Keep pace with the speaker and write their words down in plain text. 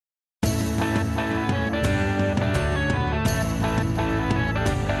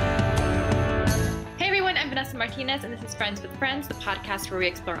Martinez, and this is Friends with Friends, the podcast where we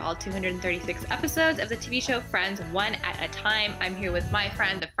explore all 236 episodes of the TV show Friends one at a time. I'm here with my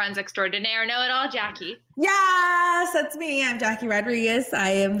friend, the Friends extraordinaire, know-it-all, Jackie. Yes, that's me. I'm Jackie Rodriguez. I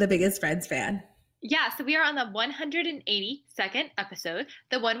am the biggest Friends fan. Yeah, so we are on the 182nd episode,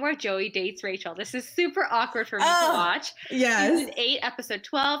 the one where Joey dates Rachel. This is super awkward for me to watch. Yes. Season 8, episode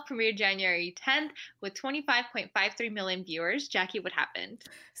 12, premiered January 10th with 25.53 million viewers. Jackie, what happened?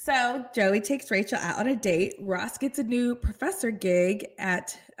 So Joey takes Rachel out on a date. Ross gets a new professor gig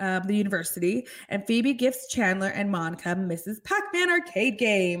at the university, and Phoebe gifts Chandler and Monica Mrs. Pac-Man arcade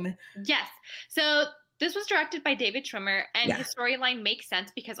game. Yes. So this was directed by David Schwimmer, and his storyline makes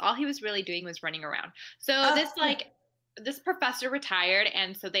sense because all he was really doing was running around. So this professor retired,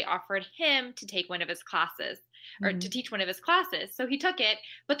 and so they offered him to take one of his classes, or to teach one of his classes. So he took it,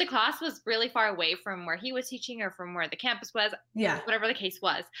 but the class was really far away from where he was teaching or from where the campus was, whatever the case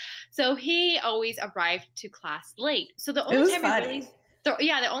was. So he always arrived to class late. So the only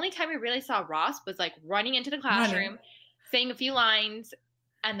time we really saw Ross was like running into the classroom, saying a few lines,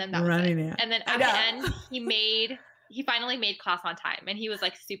 and then that was it. And then at the end, he finally made class on time, and he was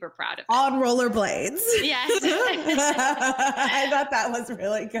like super proud of it. On rollerblades. Yes. I thought that was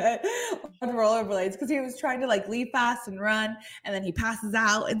really good. On rollerblades, because he was trying to like leave fast and run, and then he passes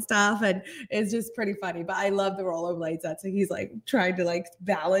out and stuff, and it's just pretty funny. But I love the rollerblades. That's like he's like trying to like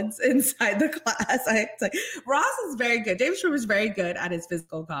balance inside the class. It's like Ross is very good. David Schwimmer is very good at his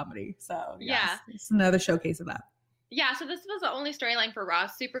physical comedy. So it's another showcase of that. Yeah, so this was the only storyline for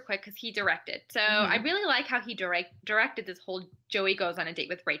Ross, super quick, because he directed. So I really like how he directed this whole Joey goes on a date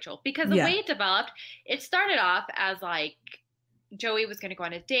with Rachel, because the way it developed, it started off as like Joey was going to go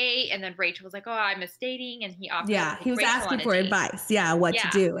on a date, and then Rachel was like, oh, I miss dating, and he offered he was Rachel asking for advice, what to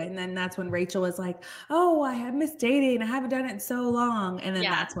do. And then that's when Rachel was like, oh, I have missed dating. I haven't done it in so long. And then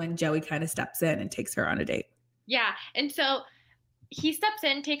that's when Joey kind of steps in and takes her on a date. Yeah, and so he steps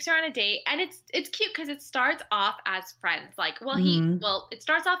in, takes her on a date, and it's cute because it starts off as friends. Like, it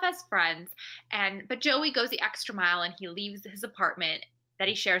starts off as friends, but Joey goes the extra mile, and he leaves his apartment that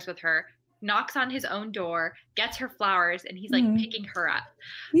he shares with her, knocks on his own door, gets her flowers, and he's like picking her up.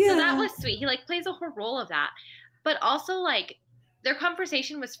 Yeah. So that was sweet. He like plays a whole role of that, but also like their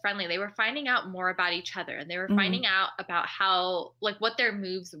conversation was friendly. They were finding out more about each other, and they were finding out about how, like, what their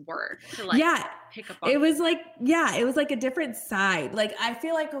moves were to like pick up on. It was like a different side. Like, I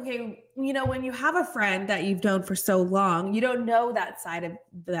feel like, okay, you know, when you have a friend that you've known for so long, you don't know that side of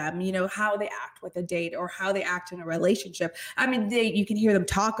them, you know, how they act with a date or how they act in a relationship. I mean, you can hear them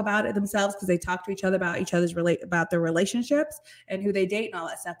talk about it themselves because they talk to each other about about their relationships and who they date and all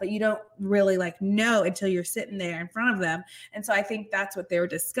that stuff, but you don't really like know until you're sitting there in front of them. And so I think that's what they were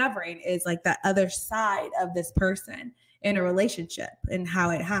discovering is like that other side of this person in a relationship and how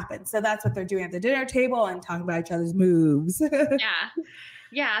it happens. So that's what they're doing at the dinner table and talking about each other's moves.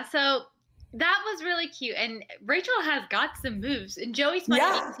 Yeah. So that was really cute. And Rachel has got some moves, and Joey's funny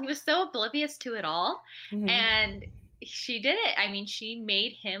because he was so oblivious to it all. And she did it. I mean, she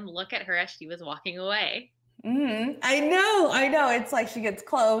made him look at her as she was walking away. I know. It's like she gets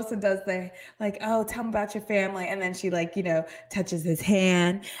close and does the like, oh, tell me about your family. And then she like, you know, touches his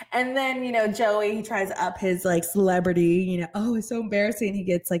hand. And then, you know, Joey, he tries to up his like celebrity, you know, oh, it's so embarrassing. He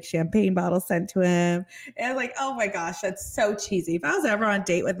gets like champagne bottles sent to him. And like, oh my gosh, that's so cheesy. If I was ever on a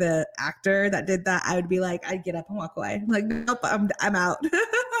date with an actor that did that, I would be like, I'd get up and walk away. I'm like, nope, I'm out.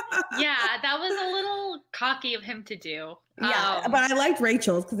 Yeah, that was a little cocky of him to do. Yeah, but I liked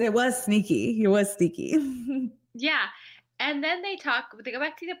Rachel's because it was sneaky. Yeah. And then they go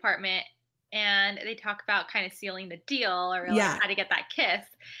back to the apartment, and they talk about kind of sealing the deal or like how to get that kiss.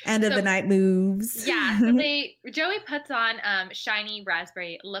 End of the night moves. Yeah. So Joey puts on shiny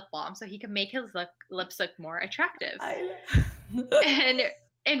raspberry lip balm so he can make his lips look more attractive.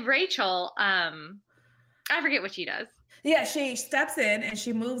 And Rachel, I forget what she does. Yeah, she steps in and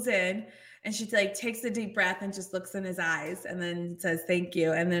she moves in. And she like takes a deep breath and just looks in his eyes and then says, thank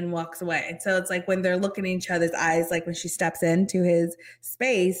you, and then walks away. And so it's like when they're looking in each other's eyes, like when she steps into his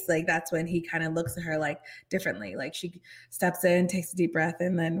space, like that's when he kind of looks at her like differently. Like she steps in, takes a deep breath,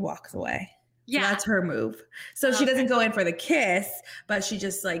 and then walks away. Yeah. So that's her move. So she doesn't go in for the kiss, but she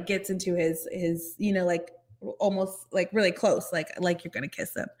just like gets into his, you know, like almost like really close, like you're going to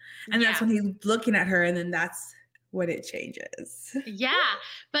kiss him. And that's when he's looking at her, and then that's when it changes. Yeah,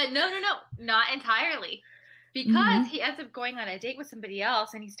 but no, not entirely. Because he ends up going on a date with somebody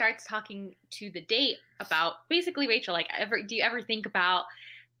else, and he starts talking to the date about basically Rachel, like, do you ever think about,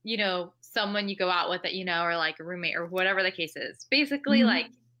 you know, someone you go out with that, you know, or like a roommate or whatever the case is. Basically like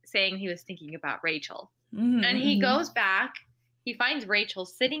saying he was thinking about Rachel. And he goes back, he finds Rachel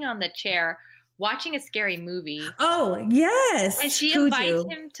sitting on the chair watching a scary movie. Oh, yes. And she invites Cujo.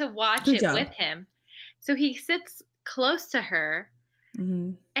 him to watch it Cujo. with him. So he sits close to her.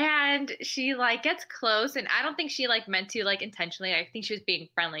 Mm-hmm. And she like gets close, and I don't think she like meant to like intentionally. I think she was being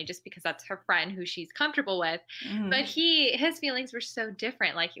friendly just because that's her friend who she's comfortable with. Mm-hmm. But his feelings were so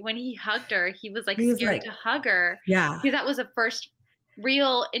different. Like when he hugged her, he was like He was scared like, to hug her. yeah. Because that was the first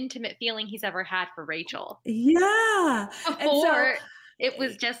real intimate feeling he's ever had for Rachel. Yeah. Before it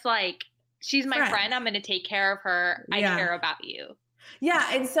was just like, she's my friend. friend. I'm going to take care of her. I care about you. Yeah.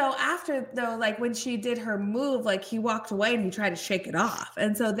 And so after though, like when she did her move, like he walked away and he tried to shake it off.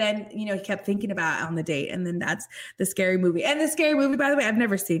 And so then, you know, he kept thinking about it on the date. And then that's the scary movie. And the scary movie, by the way, I've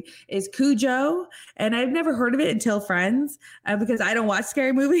never seen is Cujo. And I've never heard of it until Friends because I don't watch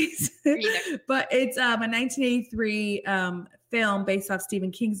scary movies. But it's a 1983 film based off Stephen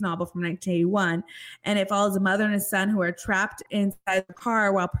King's novel from 1981. And it follows a mother and a son who are trapped inside the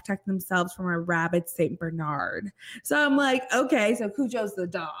car while protecting themselves from a rabid St. Bernard. So I'm like, okay, so Cujo's the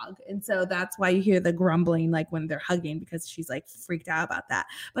dog. And so that's why you hear the grumbling like when they're hugging because she's like freaked out about that.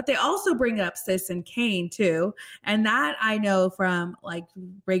 But they also bring up Sis and Cain too. And that I know from like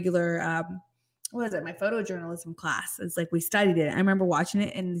regular what is it? My photojournalism class. It's like we studied it. I remember watching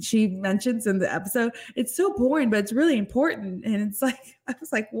it and she mentions in the episode, it's so boring, but it's really important. And it's like, I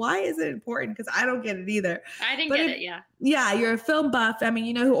was like, why is it important? Because I don't get it either. I didn't get it, yeah. Yeah, you're a film buff. I mean,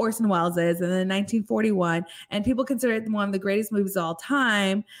 you know who Orson Welles is, and then 1941, and people consider it one of the greatest movies of all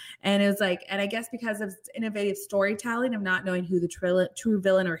time. And it was like, and I guess because of innovative storytelling of not knowing who the true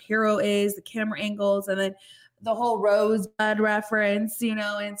villain or hero is, the camera angles, and then the whole Rosebud reference, you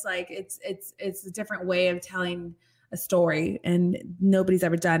know, and it's like it's a different way of telling a story, and nobody's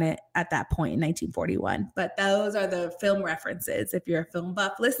ever done it at that point in 1941. But those are the film references. If you're a film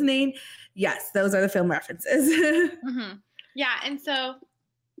buff listening, yes, those are the film references. Mm-hmm. Yeah, and so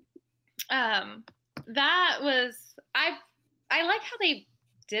that was I like how they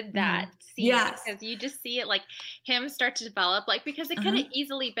did that scene, because you just see it like him start to develop, like because it could have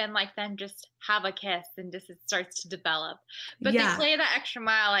easily been like them just have a kiss and just it starts to develop, but they play that extra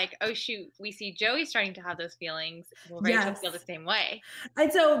mile, like, oh shoot, we see Joey starting to have those feelings, will Rachel feel the same way?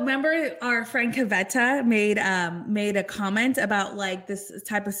 And so remember our friend Cavetta made a comment about like this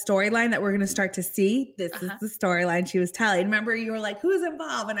type of storyline that we're going to start to see. This is the storyline she was telling. Remember, you were like, who's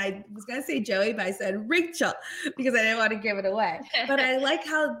involved? And I was going to say Joey, but I said Rachel because I didn't want to give it away. But I like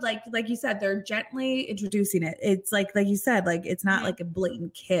how like you said, they're gently introducing it. It's like you said, like it's not like a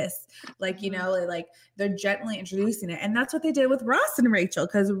blatant kiss, like, you know, like they're gently introducing it. And that's what they did with Ross and Rachel,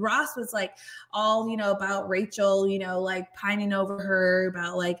 because Ross was like all, you know, about Rachel, you know, like pining over her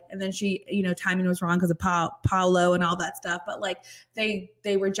about like, and then she, you know, timing was wrong because of Paolo and all that stuff. But like they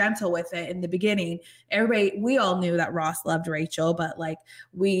were gentle with it in the beginning. We all knew that Ross loved Rachel, but like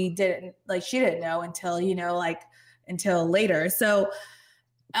we didn't, like she didn't know until, you know, like until later. So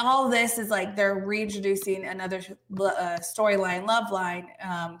all of this is like they're reintroducing another storyline, love line,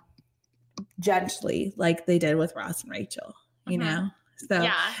 gently, like they did with Ross and Rachel, you know? So,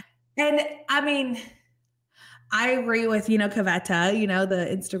 and I mean, I agree with, you know, Cavetta, you know, the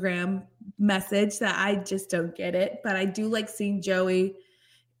Instagram message that I just don't get it, but I do like seeing Joey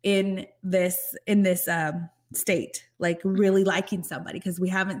in this state, like really liking somebody, because we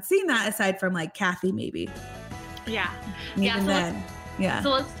haven't seen that aside from like Kathy, maybe. Yeah. Even then. Yeah.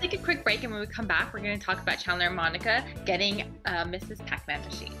 So let's take a quick break, and when we come back, we're going to talk about Chandler and Monica getting Mrs. Pac-Man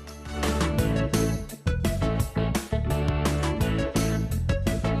machine.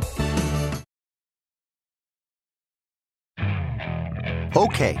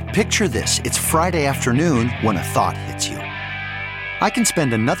 Okay, picture this. It's Friday afternoon when a thought hits you. I can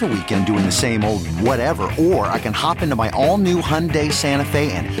spend another weekend doing the same old whatever, or I can hop into my all-new Hyundai Santa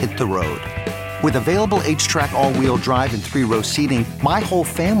Fe and hit the road. With available H-Track all-wheel drive and 3-row seating, my whole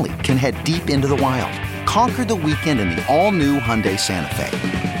family can head deep into the wild. Conquer the weekend in the all-new Hyundai Santa Fe.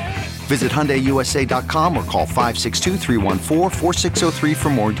 Visit HyundaiUSA.com or call 562-314-4603 for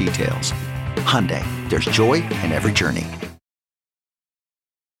more details. Hyundai, there's joy in every journey.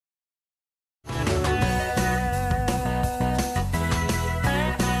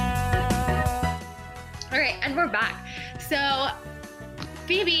 All right, and we're back. So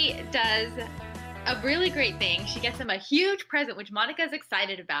Phoebe does a really great thing. She gets him a huge present, which Monica's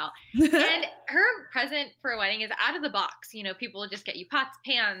excited about. And her present for a wedding is out of the box. You know, people will just get you pots,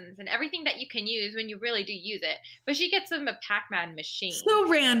 pans, and everything that you can use when you really do use it. But she gets him a Pac-Man machine. So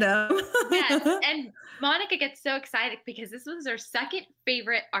random. Yes, and Monica gets so excited because this was her second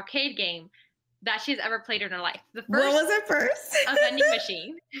favorite arcade game that she's ever played in her life. The first, what was it first? A vending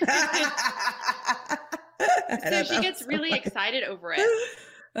machine. So she gets really excited over it.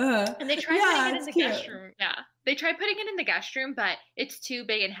 And they tried putting it in the cute. guest room. Yeah. They tried putting it in the guest room, but it's too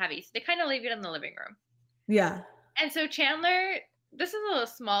big and heavy. So they kind of leave it in the living room. Yeah. And so Chandler, this is a little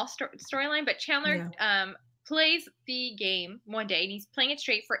small storyline, but Chandler plays the game one day and he's playing it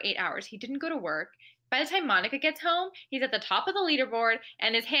straight for 8 hours. He didn't go to work. By the time Monica gets home, he's at the top of the leaderboard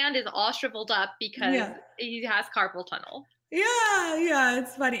and his hand is all shriveled up because he has carpal tunnel. Yeah,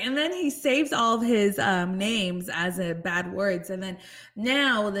 it's funny. And then he saves all of his names as bad words. And then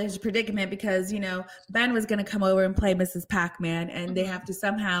now there's a predicament because, Ben was going to come over and play Mrs. Pac-Man, and they have to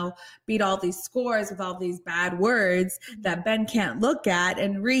somehow beat all these scores with all these bad words that Ben can't look at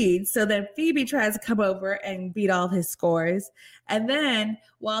and read. So then Phoebe tries to come over and beat all his scores. And then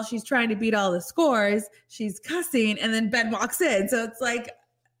while she's trying to beat all the scores, she's cussing, and then Ben walks in. So it's like,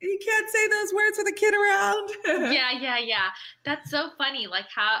 you can't say those words with a kid around. Yeah. That's so funny. Like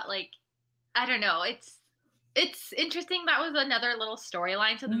how, I don't know. It's interesting. That was another little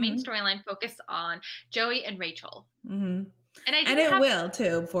storyline. So the main storyline focused on Joey and Rachel. And it will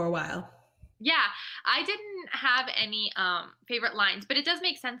too for a while. Yeah, I didn't have any favorite lines, but it does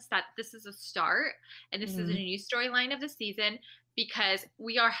make sense that this is a start and this is a new storyline of the season because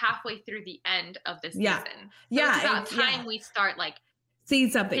we are halfway through the end of this season. So it's about time we start see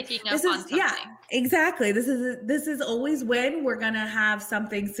something. Picking up on something. Yeah, exactly. This is always when we're gonna have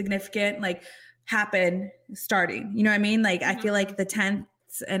something significant happen starting. You know what I mean? I feel like the 10th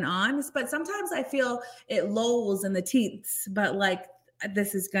and on, but sometimes I feel it lulls in the teens. But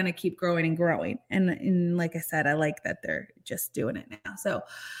this is gonna keep growing and growing. And like I said, I like that they're just doing it now. So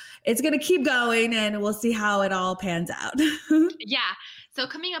it's gonna keep going, and we'll see how it all pans out. Yeah. So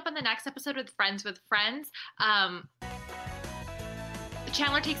coming up on the next episode with Friends,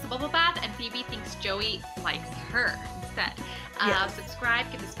 Chandler takes a bubble bath and Phoebe thinks Joey likes her instead.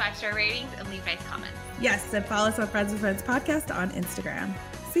 Subscribe, give us 5-star ratings, and leave nice comments. Yes, and follow us on Friends with Friends podcast on Instagram.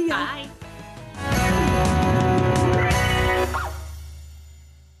 See ya. Bye.